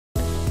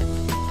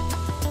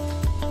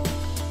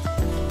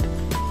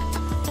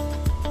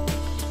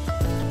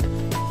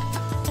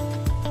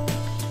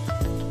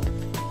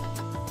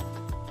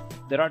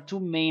there are two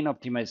main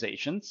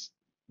optimizations.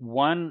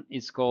 One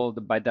is called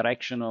the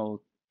bidirectional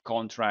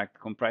contract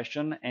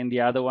compression, and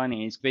the other one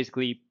is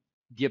basically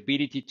the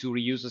ability to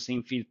reuse the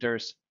same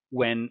filters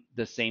when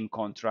the same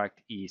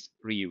contract is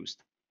reused.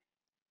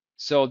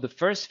 So the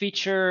first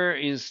feature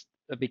is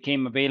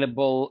became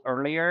available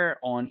earlier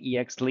on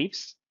EX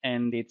leaves,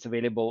 and it's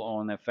available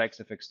on FX,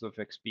 FX2,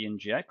 FXP, and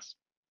GX.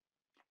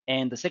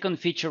 And the second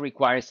feature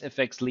requires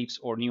FX leaves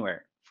or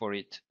newer for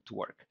it to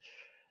work.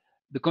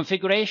 The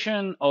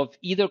configuration of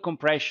either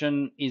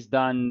compression is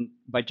done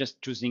by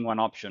just choosing one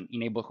option,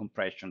 enable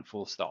compression,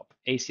 full stop.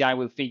 ACI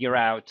will figure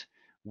out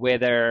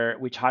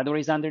which hardware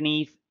is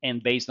underneath,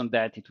 and based on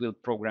that, it will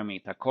program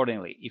it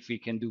accordingly. If we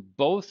can do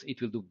both,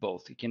 it will do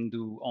both. It can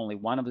do only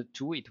one of the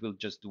two, it will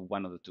just do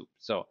one of the two.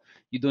 So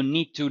you don't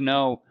need to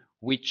know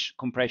which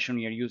compression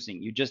you're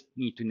using. You just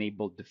need to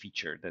enable the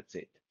feature. That's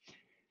it.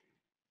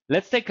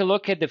 Let's take a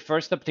look at the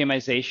first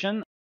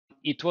optimization.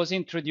 It was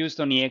introduced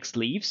on EX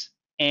leaves,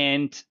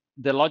 and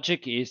the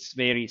logic is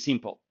very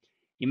simple.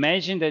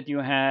 Imagine that you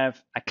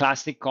have a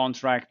classic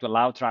contract to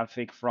allow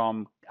traffic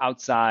from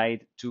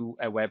outside to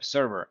a web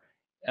server.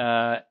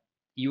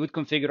 You would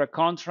configure a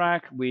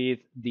contract with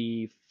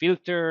the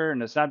filter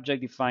and the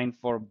subject defined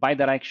for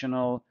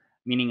bidirectional,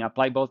 meaning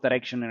apply both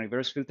direction and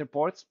reverse filter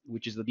ports,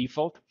 which is the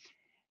default.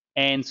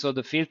 And so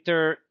the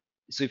filter,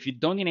 so if you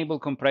don't enable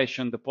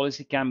compression, the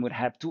policy cam would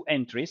have two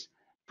entries,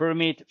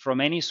 permit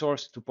from any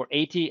source to port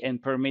 80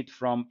 and permit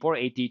from port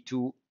 80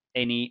 to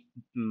any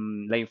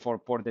layer 4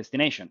 port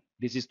destination.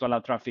 This is to allow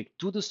traffic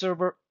to the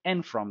server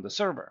and from the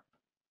server.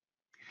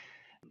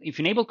 If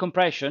you enable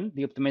compression,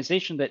 the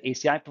optimization that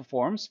ACI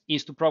performs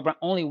is to program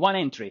only one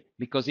entry,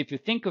 because if you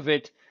think of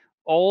it,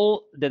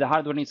 all that the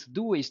hardware needs to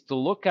do is to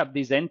look up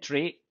this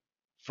entry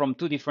from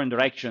two different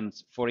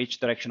directions for each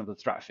direction of the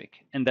traffic,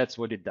 and that's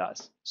what it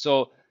does.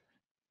 So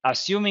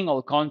assuming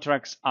all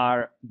contracts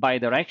are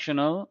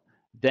bidirectional,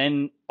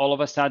 then all of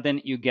a sudden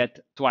you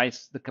get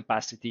twice the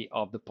capacity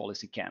of the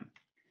policy cam.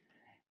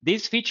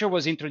 This feature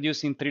was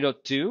introduced in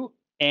 3.2,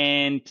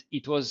 and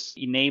it was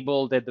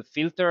enabled at the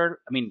filter.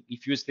 I mean,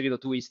 if you use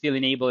 3.2, it's still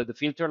enabled at the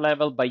filter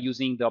level by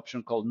using the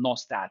option called no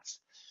stats,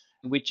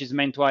 which is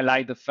meant to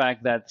highlight the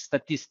fact that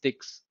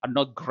statistics are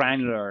not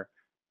granular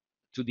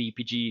to the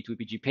EPG to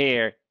EPG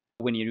pair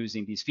when you're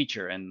using this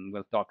feature, and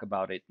we'll talk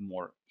about it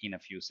more in a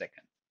few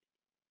seconds.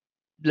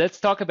 Let's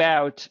talk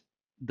about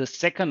the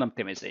second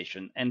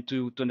optimization, and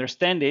to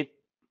understand it,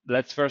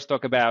 let's first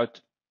talk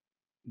about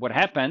what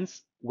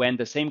happens when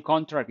the same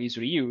contract is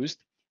reused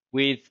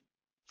with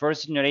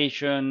first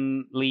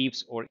generation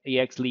leaves or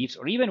EX leaves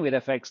or even with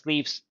FX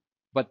leaves,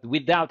 but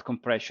without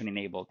compression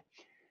enabled.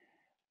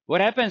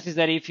 What happens is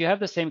that if you have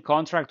the same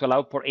contract to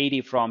allow port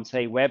 80 from,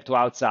 say, web to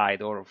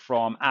outside or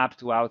from app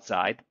to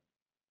outside,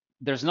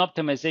 there's an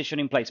optimization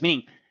in place,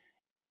 meaning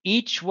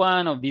each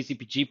one of these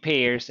EPG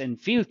pairs and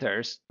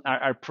filters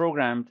are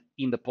programmed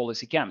in the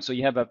policy cam. So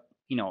you have a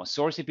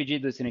source EPG to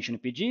destination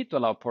EPG to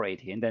allow port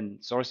 80, and then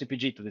source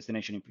EPG to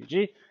destination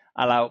EPG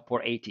allow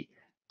port 80.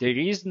 There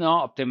is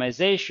no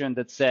optimization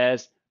that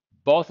says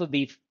both of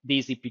these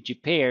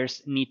EPG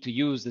pairs need to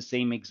use the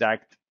same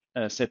exact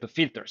set of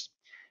filters.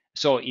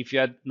 So if you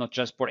had not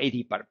just port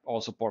 80, but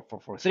also port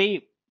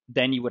 443,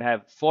 then you would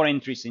have 4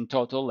 entries in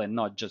total and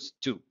not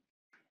just 2.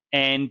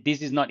 And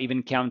this is not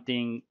even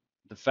counting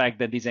the fact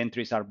that these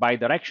entries are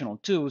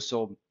bidirectional too.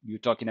 So you're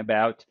talking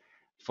about,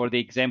 for the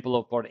example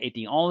of port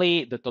 80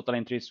 only, the total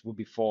entries would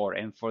be 4.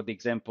 And for the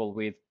example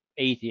with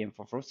 80 and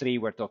 443,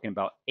 we're talking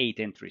about 8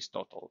 entries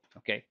total,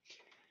 okay?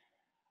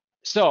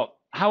 So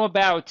how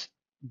about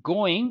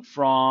going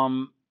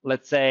from,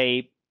 let's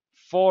say,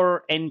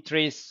 4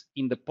 entries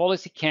in the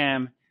policy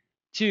cam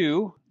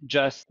to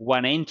just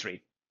 1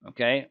 entry,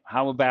 okay?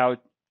 How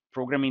about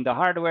programming the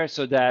hardware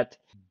so that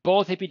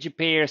both EPG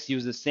pairs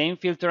use the same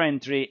filter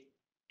entry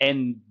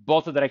and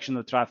both the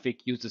directional traffic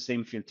use the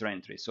same filter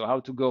entry? So how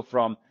to go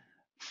from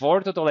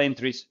 4 total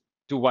entries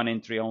to 1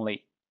 entry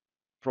only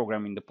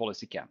programming the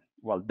policy cam?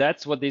 Well,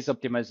 that's what this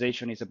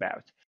optimization is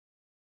about.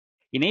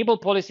 Enable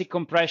policy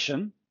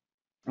compression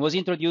was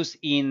introduced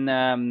in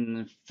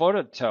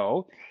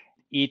 4.0.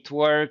 It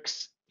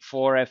works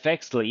for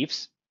FX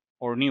leaves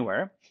or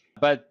newer,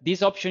 but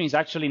this option is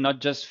actually not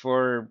just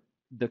for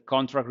the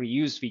contract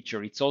reuse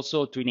feature. It's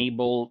also to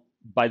enable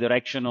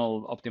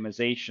bidirectional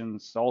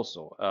optimizations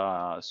also.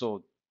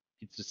 So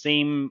it's the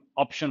same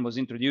option was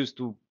introduced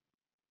to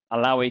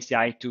allow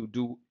ACI to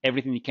do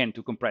everything it can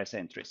to compress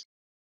entries.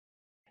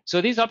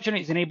 So this option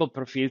is enabled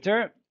per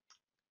filter.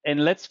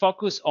 And let's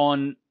focus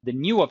on the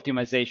new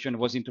optimization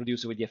was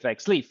introduced with the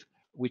FX leaf,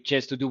 which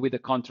has to do with the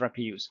contract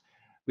reuse.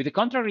 With the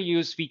contract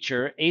reuse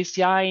feature,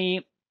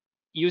 ACI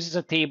uses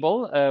a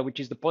table,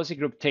 which is the policy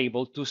group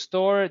table, to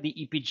store the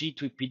EPG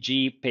to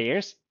EPG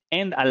pairs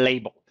and a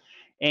label.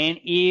 And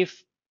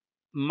if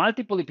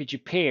multiple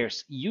EPG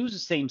pairs use the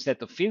same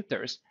set of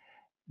filters,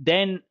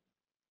 then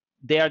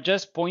they are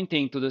just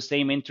pointing to the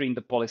same entry in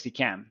the policy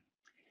cam.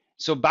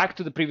 So back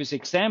to the previous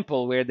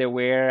example where there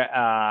were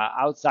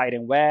outside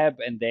and web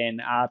and then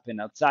up and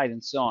outside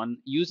and so on,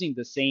 using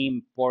the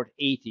same port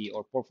 80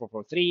 or port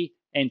 443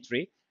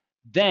 entry,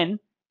 Then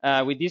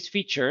with this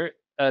feature,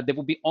 there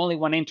will be only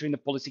one entry in the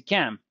policy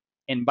cam.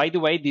 And by the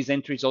way, this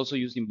entry is also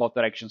used in both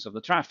directions of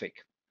the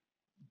traffic.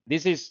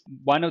 This is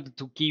one of the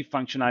two key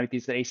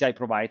functionalities that ACI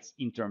provides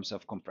in terms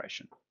of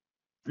compression.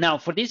 Now,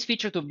 for this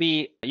feature to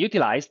be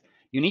utilized,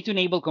 you need to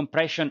enable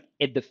compression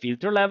at the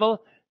filter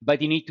level,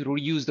 but you need to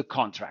reuse the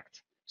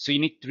contract. So you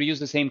need to reuse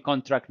the same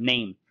contract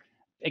name.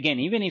 Again,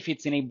 even if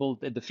it's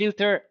enabled at the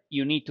filter,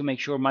 you need to make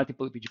sure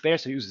multiple EPG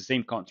pairs use the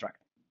same contract.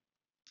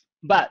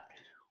 But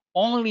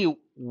only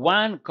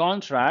one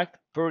contract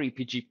per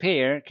EPG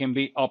pair can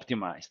be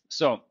optimized.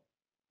 So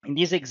in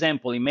this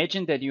example,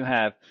 imagine that you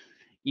have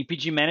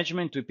EPG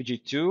management to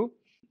EPG2.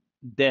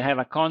 They have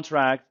a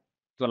contract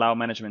to allow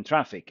management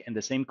traffic, and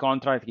the same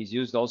contract is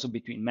used also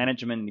between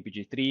management and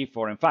EPG3,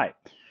 4, and 5.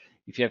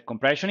 If you have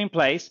compression in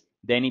place,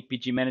 then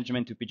EPG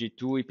management to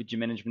EPG2, EPG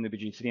management to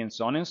EPG3, and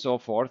so on and so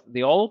forth,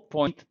 they all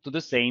point to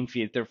the same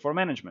filter for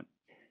management.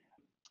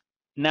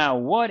 Now,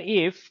 what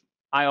if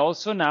I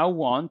also now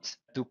want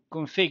to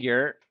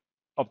configure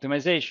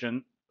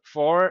optimization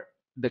for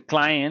the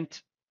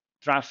client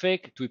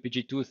traffic to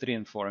EPG2, 3,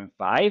 and 4, and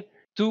 5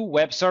 to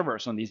web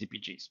servers on these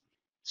EPGs?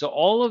 So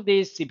all of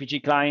these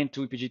EPG client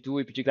to EPG2,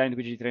 EPG client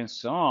to EPG3, and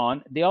so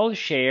on, they all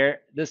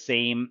share the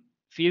same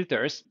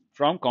filters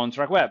from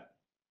contract web.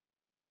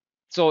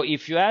 So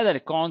if you add a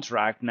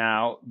contract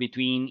now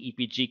between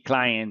EPG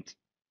client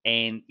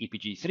and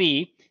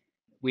EPG3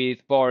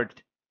 with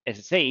port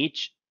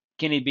SSH,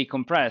 can it be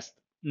compressed?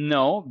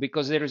 No,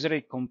 because there is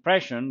already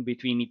compression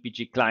between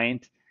EPG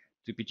client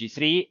to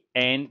EPG3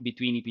 and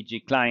between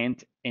EPG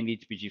client and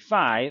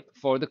EPG5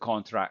 for the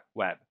contract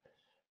web.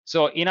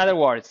 So in other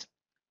words,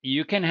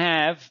 you can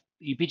have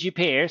EPG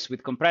pairs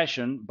with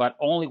compression, but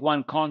only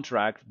one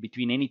contract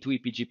between any two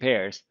EPG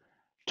pairs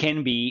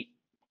can be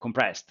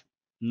compressed,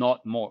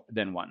 not more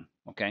than one,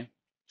 okay?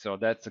 So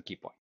that's a key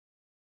point.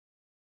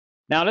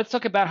 Now let's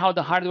talk about how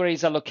the hardware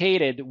is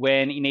allocated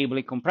when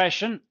enabling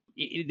compression.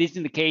 This is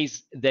in the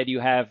case that you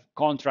have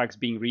contracts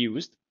being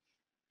reused.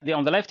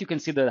 On the left, you can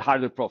see the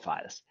hardware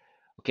profiles.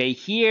 Okay,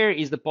 here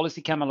is the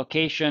policy cam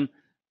allocation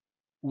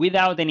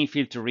without any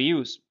filter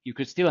reuse. You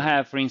could still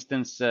have, for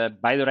instance,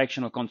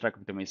 bidirectional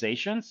contract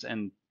optimizations,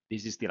 and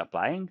this is still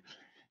applying.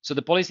 So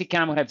the policy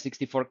cam would have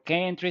 64K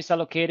entries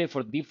allocated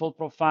for the default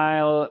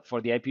profile, for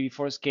the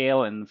IPv4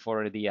 scale, and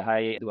for the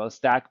high dual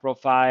stack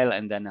profile,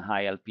 and then a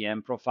high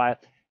LPM profile.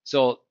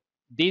 So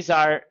these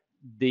are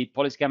the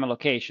policy cam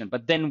allocation.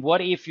 But then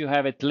what if you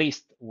have at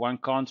least one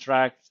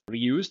contract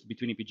reused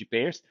between EPG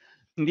pairs?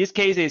 In this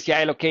case,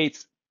 ACI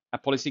allocates a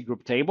policy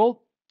group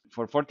table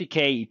for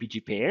 40K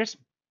EPG pairs.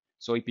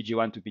 So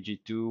EPG1 to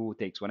EPG2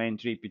 takes one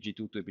entry,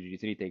 EPG2 to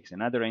EPG3 takes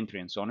another entry,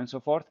 and so on and so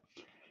forth.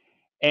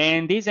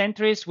 And these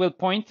entries will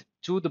point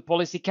to the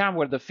policy cam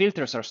where the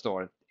filters are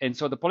stored. And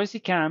so the policy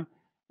cam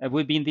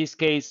will be, in this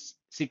case,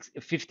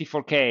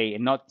 54K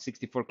and not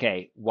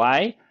 64K.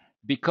 Why?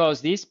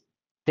 Because this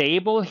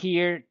table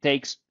here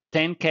takes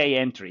 10K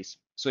entries.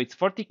 So it's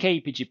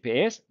 40K EPG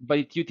pairs, but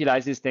it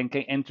utilizes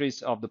 10K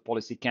entries of the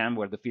policy cam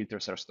where the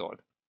filters are stored.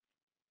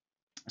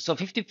 So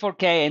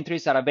 54K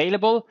entries are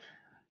available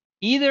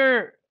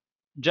either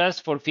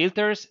just for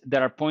filters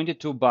that are pointed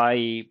to by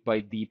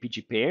the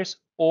EPG pairs,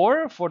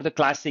 or for the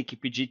classic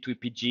EPG to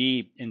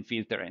EPG and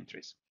filter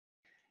entries.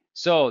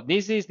 So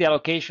this is the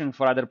allocation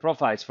for other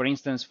profiles. For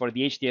instance, for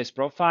the HDS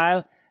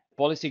profile,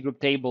 policy group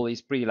table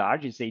is pretty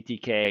large. It's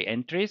 80K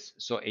entries,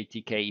 so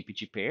 80K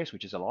EPG pairs,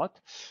 which is a lot.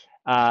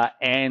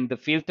 And the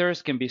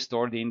filters can be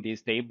stored in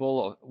this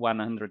table of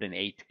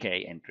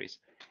 108K entries.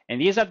 And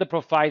these are the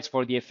profiles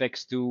for the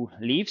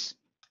FX2 leaves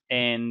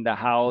and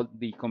how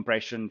the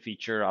compression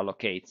feature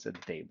allocates the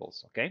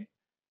tables, okay?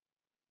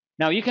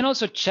 Now you can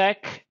also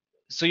check,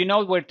 so you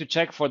know where to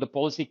check for the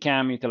policy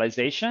cam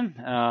utilization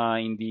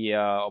in the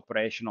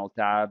operational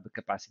tab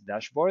capacity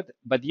dashboard,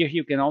 but here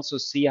you can also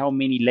see how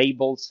many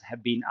labels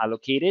have been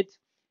allocated.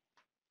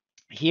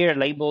 Here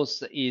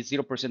labels is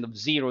 0% of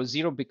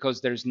 0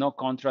 because there's no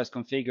contrast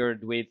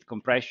configured with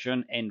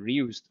compression and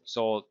reused,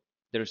 so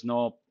there's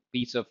no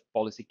piece of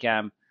policy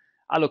cam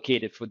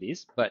allocated for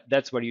this, but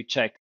that's where you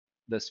check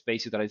the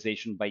space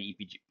utilization by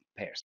EPG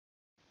pairs.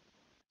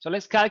 So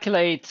let's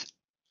calculate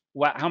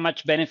how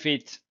much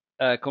benefit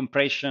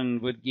compression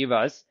would give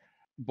us,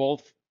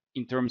 both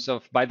in terms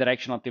of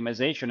bidirectional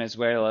optimization as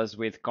well as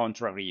with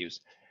contract reuse.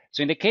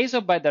 So in the case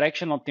of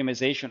bidirectional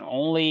optimization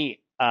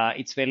only,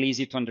 it's fairly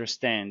easy to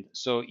understand.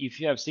 So if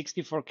you have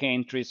 64K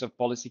entries of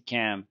policy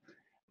cam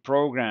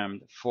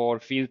programmed for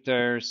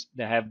filters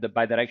that have the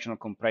bidirectional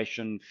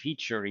compression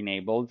feature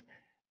enabled,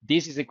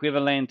 this is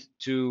equivalent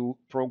to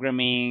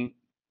programming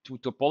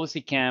to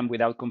policy cam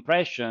without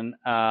compression,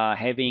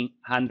 having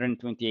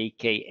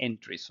 128K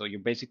entries. So you're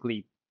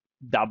basically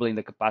doubling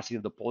the capacity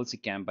of the policy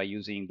cam by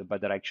using the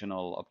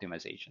bidirectional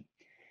optimization.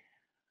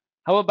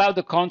 How about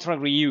the contract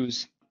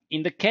reuse?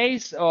 In the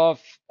case of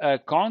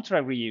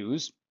contract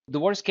reuse, the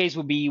worst case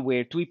would be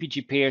where two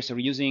EPG pairs are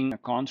using a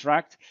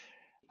contract,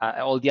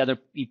 all the other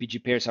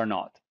EPG pairs are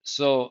not.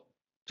 So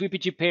two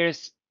EPG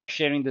pairs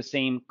sharing the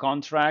same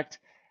contract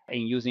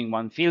and using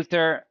one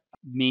filter,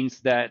 means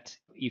that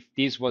if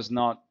this was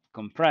not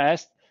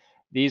compressed,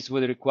 this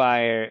would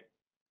require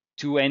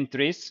 2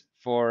 entries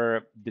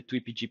for the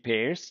two EPG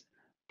pairs,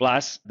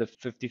 plus the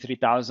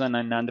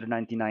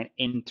 53,999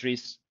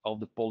 entries of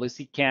the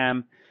policy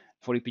cam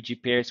for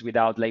EPG pairs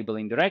without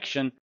labeling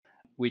direction,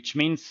 which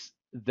means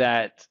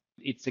that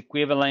it's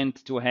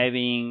equivalent to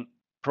having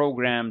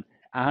programmed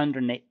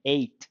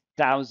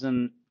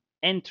 108,000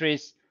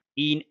 entries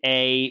in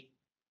a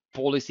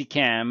policy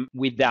cam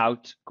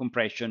without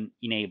compression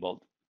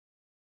enabled.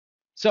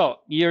 So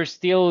you're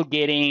still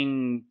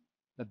getting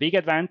a big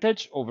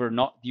advantage over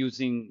not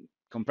using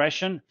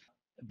compression,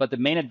 but the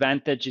main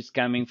advantage is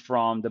coming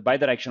from the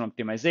bidirectional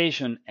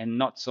optimization and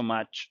not so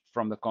much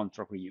from the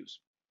contract reuse.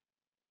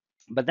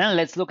 But then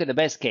let's look at the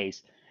best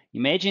case.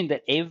 Imagine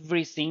that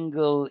every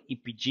single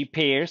EPG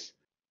pairs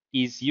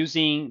is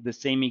using the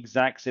same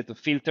exact set of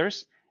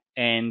filters,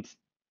 and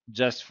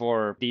just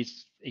for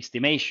this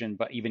estimation,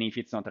 but even if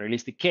it's not a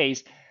realistic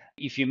case,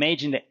 if you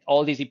imagine that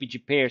all these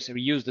EPG pairs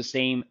reuse the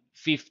same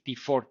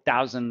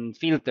 54,000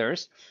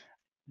 filters,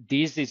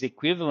 this is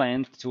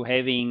equivalent to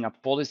having a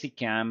policy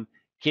cam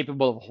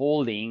capable of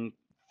holding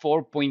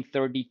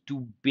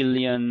 4.32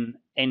 billion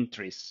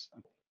entries.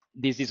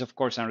 This is of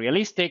course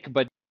unrealistic,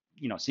 but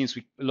since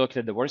we looked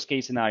at the worst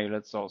case scenario,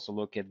 let's also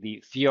look at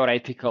the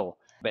theoretical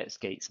best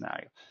case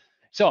scenario.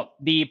 So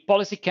the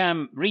policy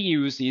cam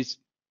reuse is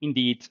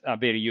indeed a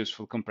very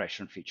useful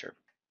compression feature.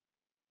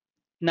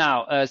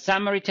 Now, a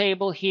summary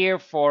table here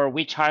for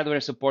which hardware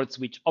supports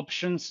which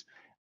options.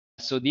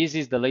 So this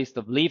is the list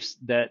of leaves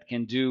that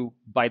can do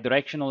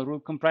bidirectional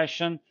root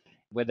compression,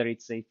 whether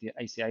it's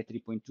ACI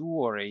 3.2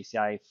 or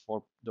ACI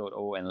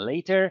 4.0 and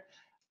later.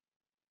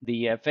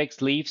 The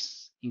FX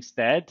leaves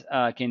instead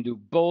can do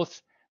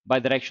both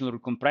bidirectional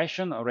root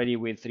compression already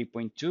with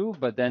 3.2,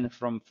 but then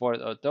from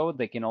 4.0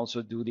 they can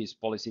also do this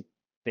policy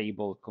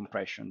table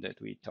compression that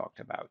we talked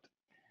about.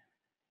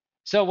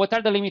 So what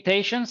are the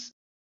limitations?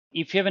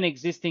 If you have an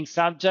existing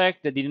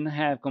subject that didn't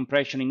have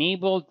compression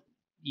enabled,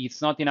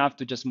 it's not enough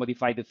to just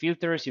modify the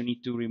filters. You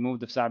need to remove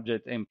the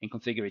subject and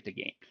configure it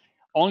again.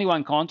 Only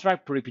one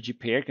contract per EPG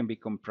pair can be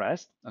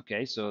compressed.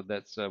 Okay, so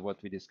that's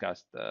what we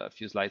discussed a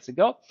few slides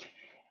ago.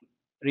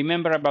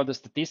 Remember about the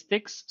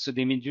statistics. So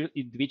the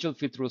individual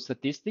filter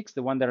statistics,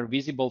 the ones that are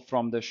visible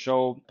from the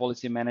show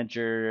policy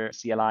manager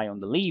CLI on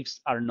the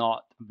leaves, are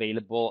not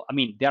available. I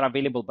mean, they're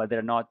available, but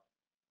they're not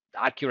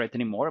accurate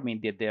anymore. I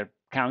mean, they're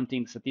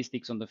counting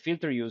statistics on the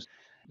filter use,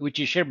 which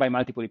is shared by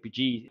multiple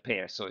EPG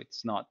pairs, so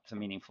it's not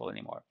meaningful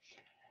anymore.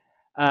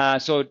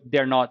 So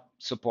they're not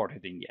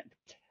supported in the end.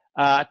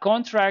 A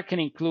contract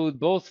can include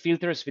both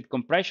filters with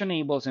compression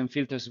enabled and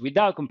filters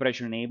without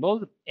compression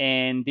enabled,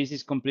 and this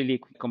is completely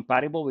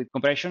compatible with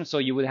compression. So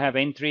you would have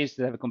entries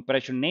that have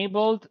compression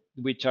enabled,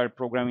 which are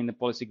programmed in the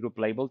policy group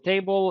label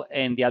table,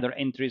 and the other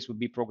entries would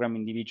be programmed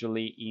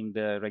individually in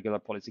the regular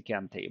policy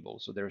cam table.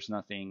 So there's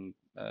nothing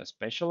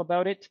special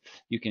about it.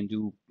 You can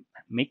do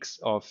a mix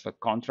of a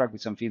contract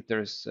with some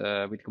filters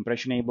with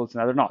compression enabled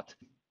and other not.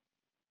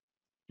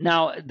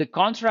 Now, the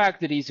contract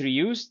that is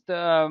reused,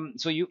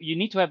 so you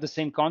need to have the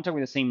same contract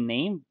with the same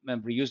name,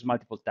 reused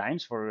multiple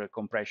times for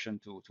compression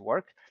to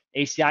work.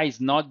 ACI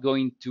is not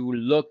going to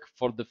look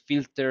for the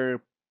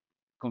filter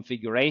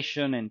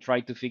configuration and try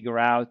to figure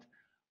out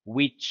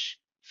which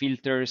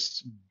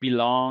filters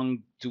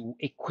belong to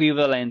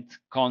equivalent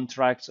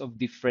contracts of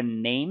different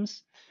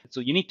names. So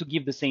you need to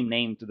give the same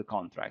name to the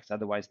contracts,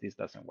 otherwise this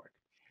doesn't work.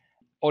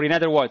 Or in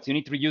other words, you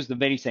need to reuse the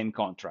very same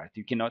contract.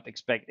 You cannot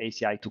expect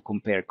ACI to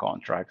compare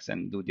contracts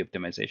and do the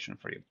optimization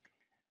for you.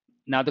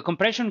 Now, the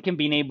compression can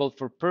be enabled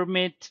for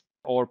permit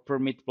or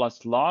permit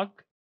plus log.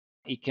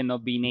 It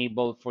cannot be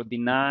enabled for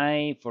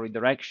deny, for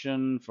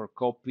redirection, for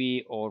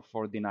copy, or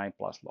for deny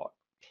plus log.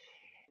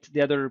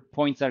 The other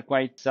points are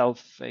quite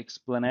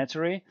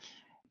self-explanatory.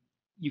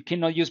 You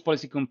cannot use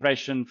policy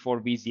compression for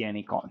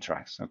VZNE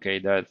contracts. Okay,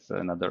 that's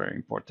another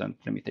important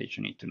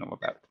limitation you need to know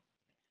about.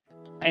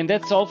 And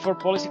that's all for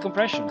policy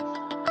compression.